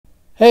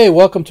Hey,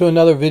 welcome to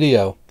another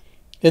video.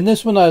 In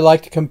this one, I'd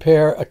like to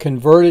compare a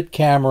converted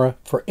camera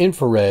for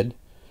infrared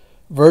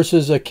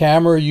versus a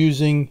camera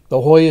using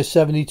the Hoya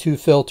 72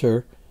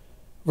 filter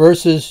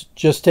versus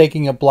just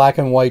taking a black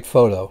and white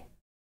photo.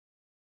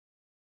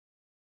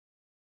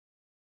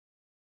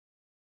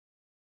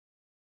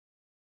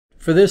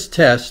 For this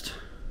test,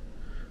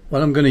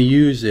 what I'm going to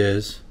use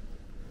is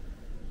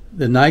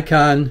the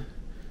Nikon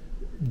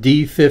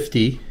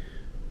D50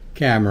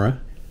 camera,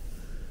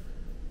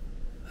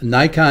 a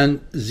Nikon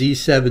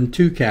Z7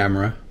 II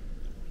camera,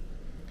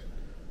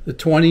 the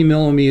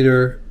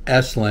 20mm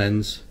S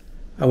lens.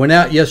 I went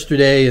out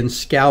yesterday and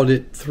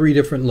scouted 3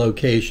 different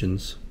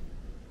locations.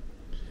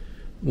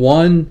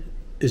 One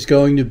is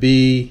going to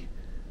be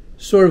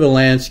sort of a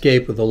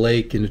landscape with a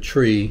lake and a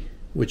tree,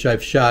 which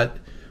I've shot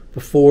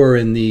before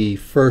in the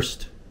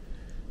first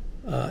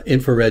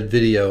infrared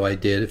video I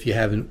did. If you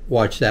haven't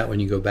watched that one,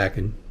 you go back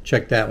and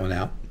check that one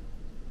out.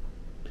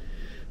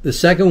 The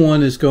second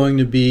one is going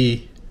to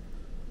be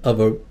of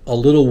a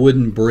little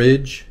wooden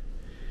bridge,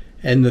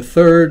 and the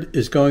third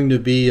is going to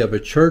be of a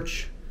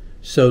church,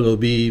 so it'll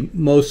be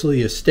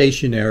mostly a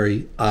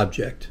stationary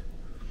object.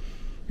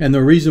 And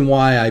the reason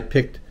why I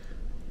picked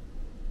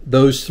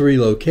those 3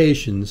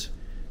 locations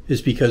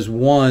is because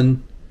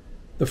one,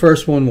 the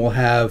first one will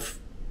have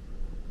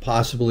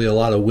possibly a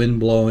lot of wind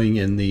blowing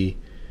and the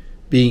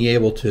being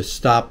able to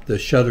stop the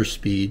shutter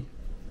speed.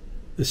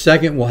 The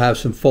second will have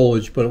some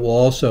foliage, but it will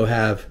also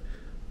have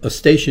a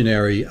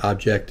stationary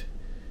object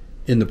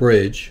in the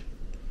bridge,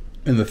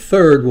 and the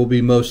third will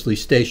be mostly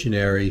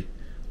stationary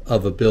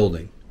of a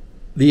building.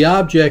 The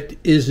object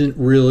isn't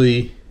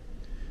really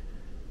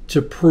to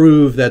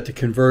prove that the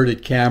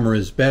converted camera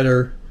is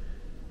better,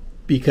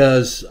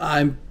 because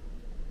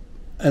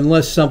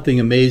unless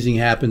something amazing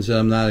happens that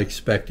I'm not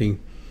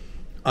expecting,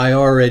 I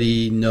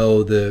already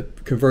know the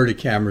converted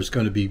camera is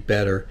going to be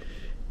better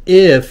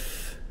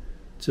if,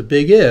 it's a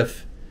big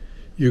if,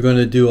 you're going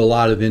to do a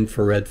lot of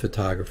infrared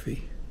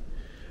photography.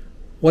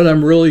 What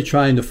I'm really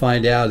trying to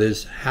find out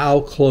is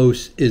how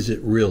close is it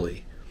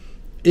really?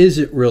 Is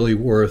it really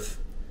worth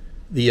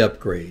the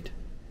upgrade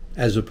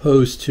as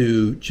opposed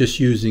to just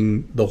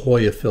using the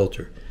Hoya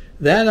filter?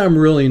 That I'm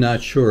really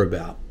not sure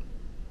about.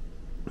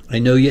 I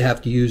know you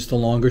have to use the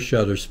longer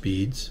shutter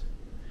speeds,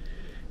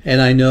 and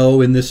I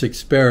know in this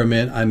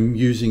experiment I'm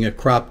using a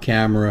crop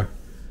camera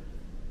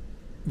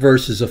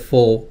versus a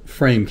full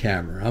frame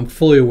camera. I'm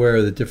fully aware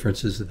of the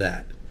differences of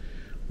that.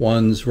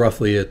 One's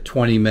roughly a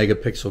 20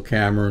 megapixel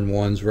camera and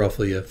one's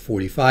roughly a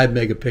 45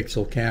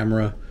 megapixel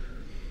camera.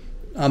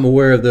 I'm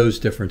aware of those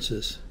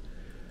differences.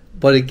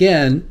 But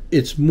again,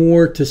 it's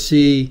more to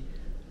see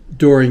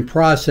during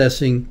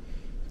processing,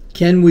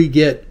 can we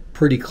get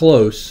pretty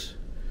close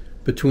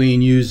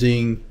between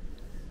using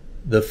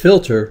the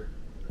filter,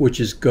 which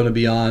is going to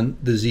be on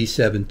the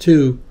Z7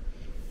 II,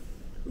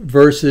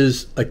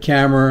 versus a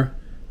camera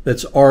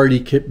that's already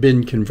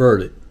been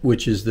converted,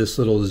 which is this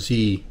little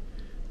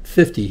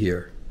Z50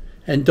 here.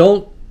 And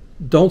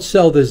don't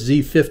sell this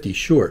Z50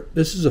 short.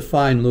 This is a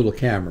fine little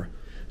camera.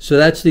 So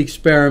that's the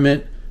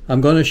experiment. I'm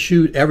going to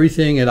shoot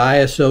everything at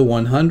ISO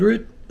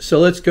 100. So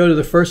let's go to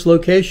the first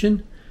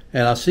location,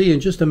 and I'll see you in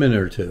just a minute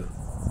or two.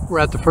 We're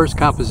at the first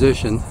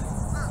composition,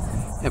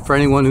 and for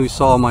anyone who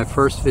saw my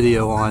first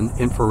video on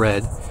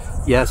infrared,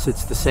 yes,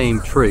 it's the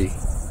same tree.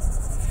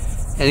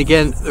 And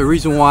again, the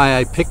reason why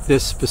I picked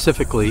this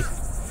specifically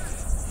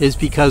is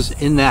because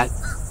in that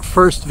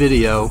first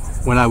video,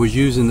 when I was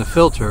using the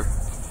filter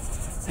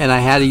and I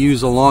had to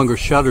use a longer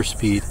shutter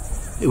speed,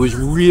 it was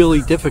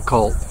really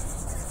difficult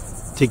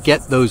to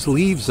get those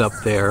leaves up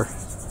there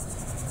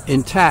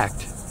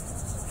intact.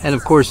 And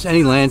of course,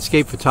 any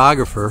landscape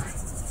photographer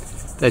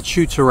that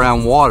shoots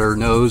around water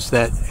knows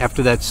that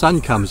after that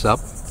sun comes up,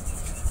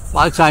 a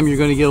lot of time you're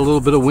going to get a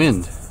little bit of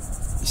wind.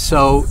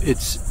 So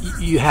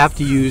you have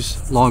to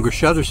use longer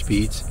shutter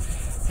speeds,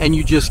 and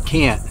you just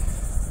can't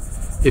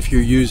if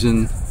you're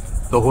using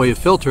the Hoya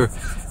filter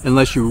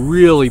unless you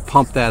really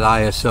pump that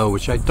ISO,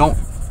 which I don't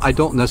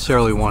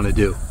necessarily want to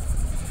do.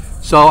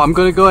 So I'm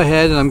going to go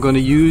ahead and I'm going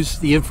to use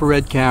the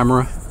infrared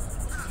camera,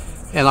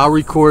 and I'll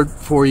record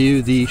for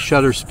you the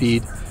shutter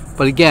speed.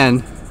 But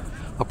again,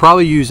 I'll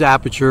probably use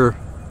aperture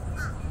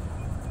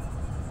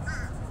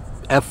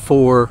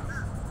f4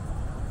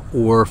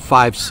 or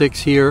 5.6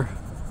 here,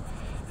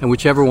 and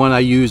whichever one I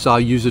use, I'll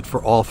use it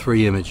for all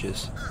 3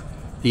 images: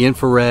 the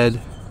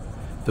infrared,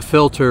 the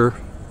filter,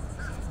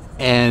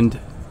 and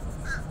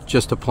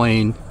just a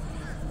plain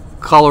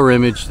color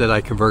image that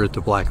I converted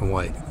to black and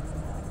white.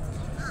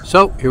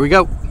 So here we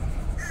go.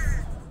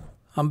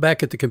 I'm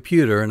back at the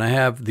computer and I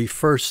have the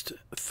first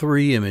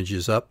 3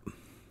 images up,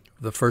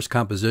 the first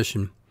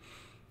composition.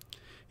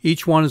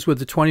 Each one is with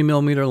the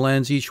 20mm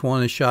lens. Each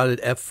one is shot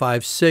at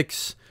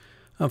f5.6.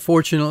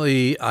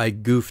 Unfortunately, I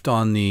goofed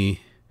on the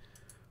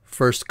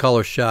first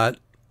color shot.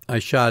 I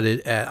shot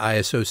it at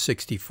ISO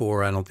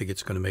 64. I don't think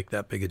it's going to make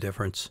that big a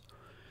difference.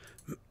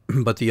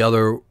 But the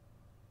other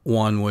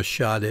one was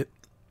shot at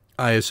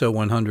ISO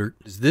 100.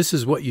 This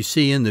is what you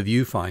see in the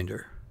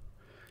viewfinder.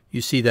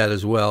 You see that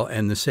as well,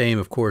 and the same,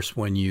 of course,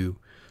 when you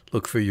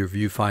look for your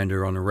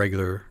viewfinder on a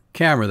regular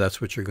camera, that's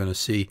what you're going to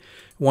see.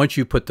 Once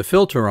you put the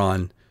filter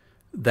on,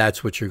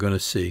 that's what you're going to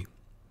see.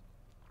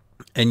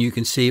 And you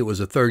can see it was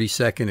a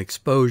 30-second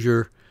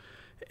exposure,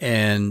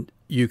 and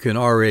you can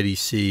already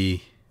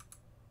see,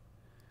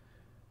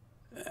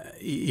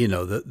 you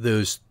know,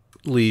 those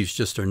leaves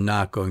just are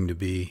not going to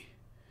be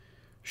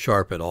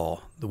sharp at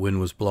all. The wind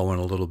was blowing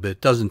a little bit.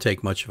 Doesn't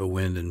take much of a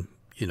wind, and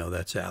you know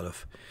that's out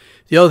of.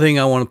 The other thing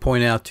I want to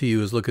point out to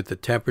you is look at the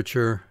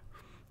temperature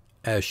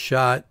as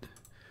shot.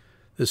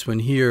 This one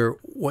here,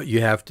 what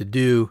you have to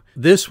do.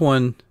 This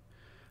one,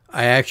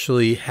 I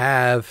actually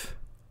have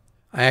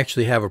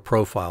a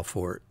profile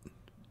for it,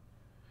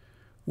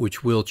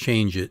 which will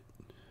change it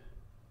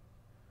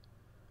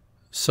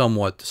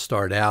somewhat to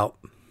start out.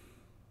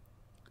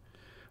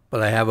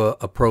 But I have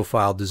a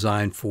profile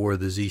designed for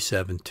the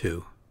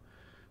Z72.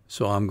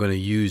 So I'm going to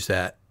use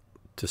that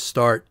to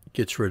start.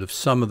 Gets rid of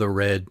some of the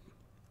red.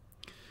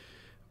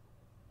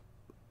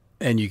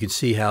 And you can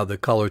see how the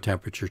color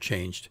temperature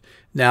changed.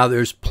 Now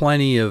there's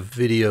plenty of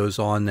videos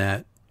on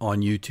that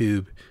on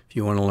YouTube if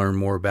you want to learn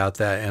more about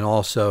that. And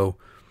also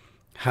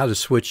how to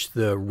switch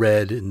the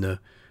red and the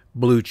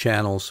blue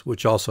channels,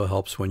 which also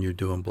helps when you're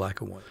doing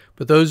black and white.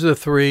 But those are the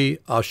three.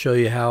 I'll show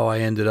you how I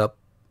ended up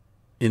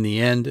in the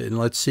end. And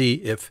let's see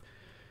if,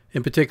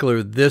 in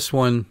particular, this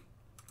one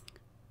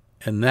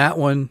and that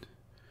one,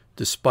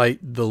 despite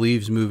the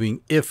leaves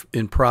moving, if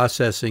in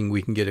processing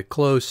we can get it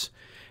close,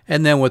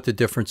 and then what the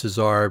differences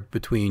are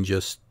between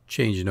just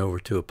changing over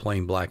to a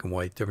plain black and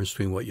white, difference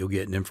between what you'll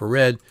get in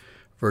infrared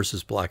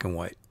versus black and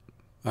white.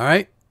 All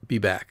right, be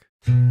back.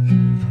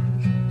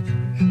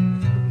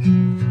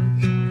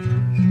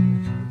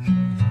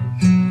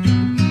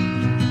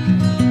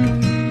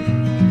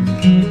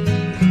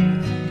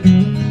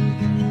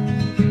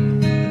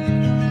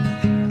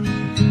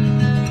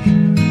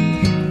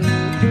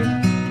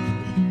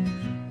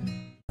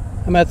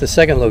 I'm at the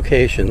second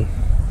location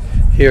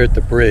here at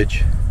the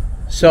bridge.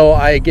 So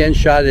I again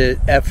shot it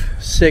at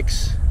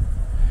f6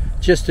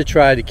 just to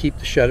try to keep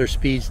the shutter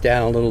speeds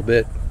down a little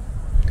bit.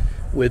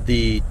 With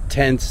the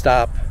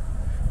 10-stop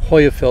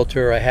Hoya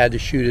filter, I had to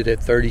shoot it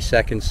at 30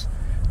 seconds,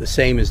 the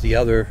same as the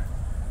other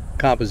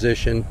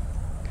composition.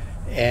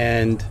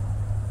 And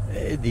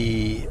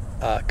the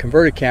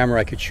converted camera,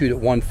 I could shoot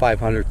at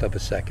 1/500th of a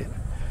second.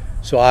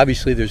 So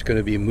obviously there's going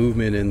to be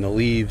movement in the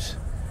leaves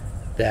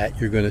that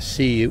you're going to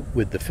see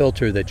with the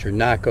filter that you're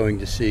not going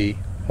to see,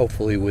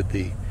 hopefully, with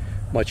the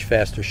much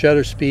faster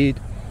shutter speed.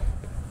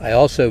 I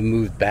also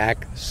moved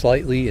back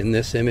slightly in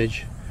this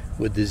image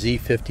with the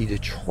Z50 to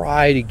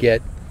try to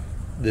get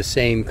the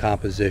same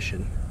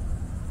composition.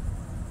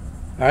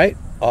 All right,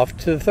 off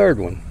to the third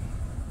one.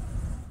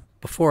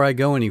 Before I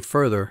go any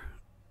further,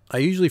 I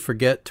usually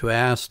forget to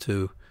ask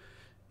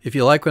if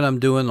you like what I'm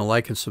doing, to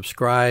like and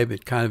subscribe.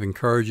 It kind of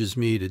encourages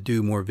me to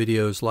do more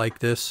videos like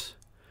this.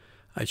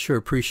 I'd sure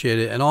appreciate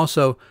it. And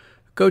also,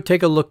 go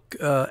take a look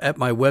at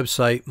my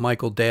website,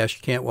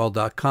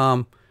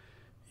 michael-cantwell.com.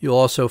 You'll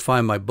also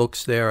find my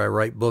books there. I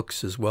write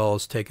books as well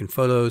as taking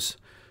photos.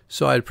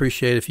 So I'd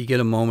appreciate it if you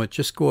get a moment,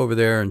 just go over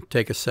there and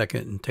take a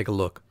second and take a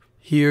look.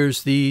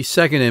 Here's the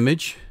second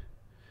image.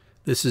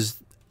 This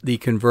is the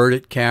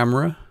converted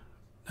camera.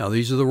 Now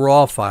these are the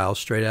raw files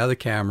straight out of the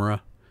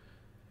camera.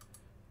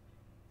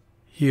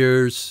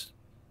 Here's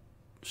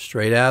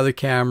straight out of the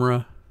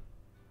camera,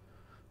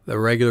 the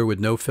regular with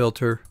no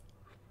filter.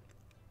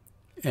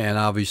 And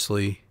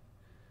obviously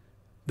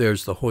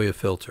there's the Hoya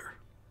filter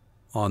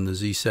on the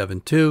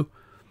Z72.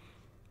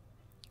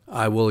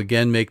 I will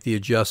again make the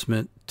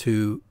adjustment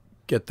to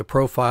get the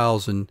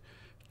profiles and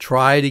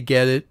try to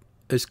get it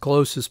as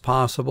close as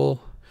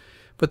possible.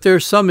 But there are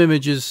some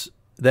images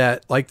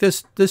that, like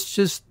this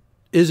just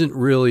isn't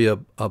really a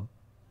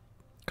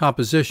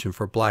composition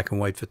for black and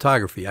white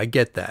photography. I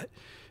get that.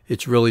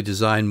 It's really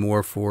designed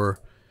more for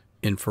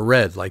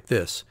infrared like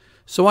this.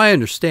 So I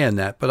understand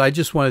that, but I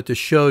just wanted to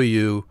show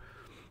you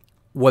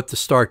what the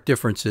stark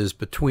difference is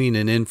between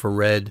an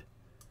infrared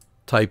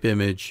type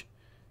image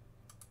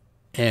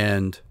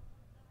and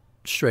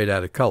straight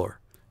out of color.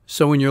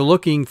 So when you're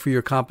looking for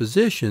your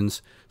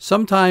compositions,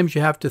 sometimes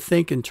you have to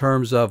think in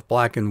terms of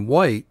black and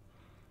white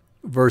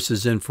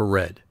versus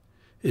infrared.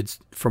 It's,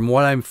 from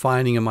what I'm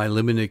finding in my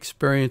limited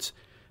experience,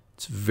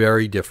 it's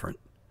very different.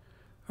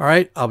 All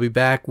right, I'll be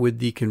back with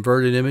the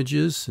converted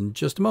images in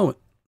just a moment.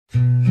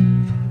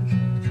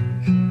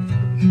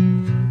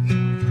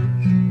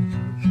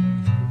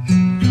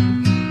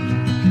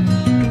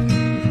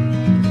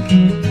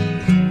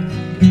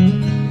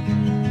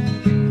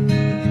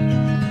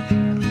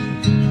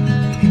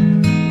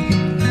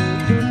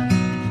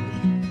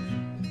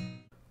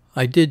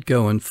 I did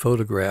go and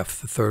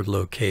photograph the third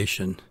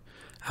location.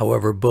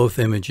 However, both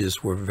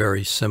images were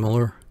very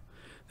similar.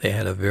 They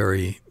had a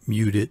very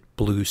muted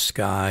blue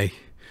sky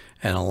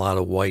and a lot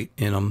of white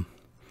in them.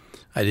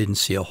 I didn't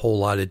see a whole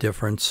lot of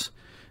difference.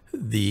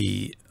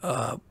 The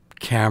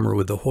camera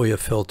with the Hoya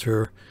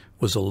filter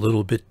was a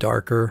little bit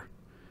darker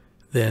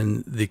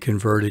than the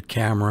converted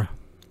camera,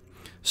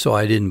 so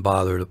I didn't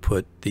bother to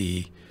put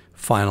the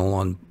final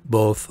on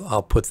both.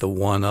 I'll put the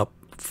one up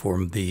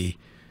from the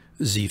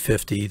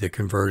Z50, the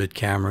converted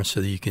camera,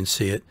 so that you can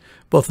see it.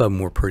 Both of them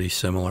were pretty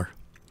similar.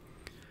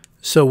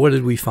 So what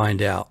did we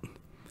find out?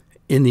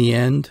 In the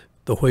end,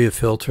 the Hoya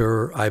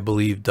filter, I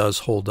believe, does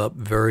hold up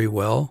very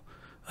well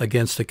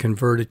against a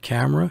converted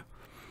camera,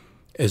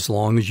 as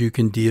long as you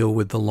can deal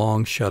with the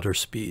long shutter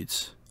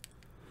speeds.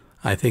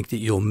 I think that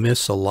you'll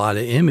miss a lot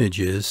of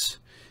images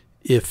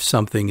if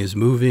something is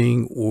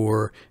moving,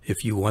 or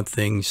if you want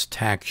things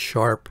tack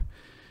sharp.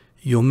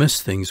 You'll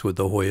miss things with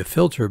the Hoya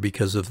filter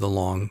because of the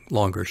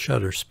longer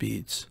shutter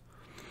speeds.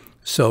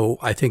 So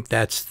I think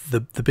that's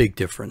the big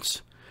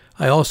difference.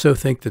 I also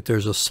think that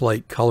there's a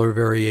slight color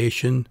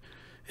variation,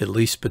 at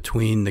least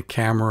between the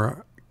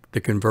camera,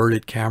 the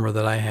converted camera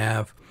that I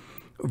have,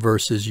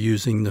 versus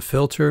using the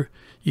filter.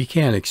 You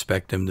can't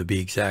expect them to be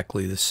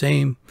exactly the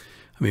same.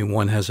 I mean,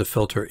 one has a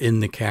filter in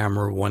the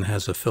camera, one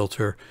has a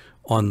filter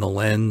on the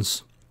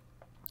lens.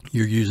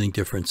 You're using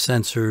different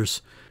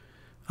sensors.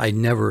 I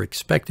never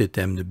expected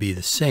them to be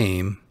the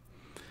same,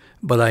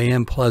 but I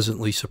am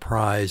pleasantly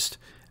surprised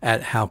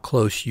at how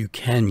close you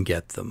can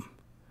get them.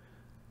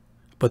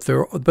 But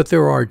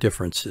there are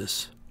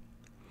differences.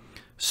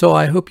 So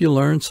I hope you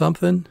learned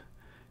something,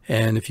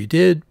 and if you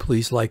did,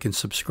 please like and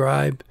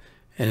subscribe,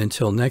 and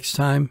until next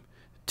time,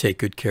 take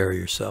good care of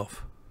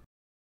yourself.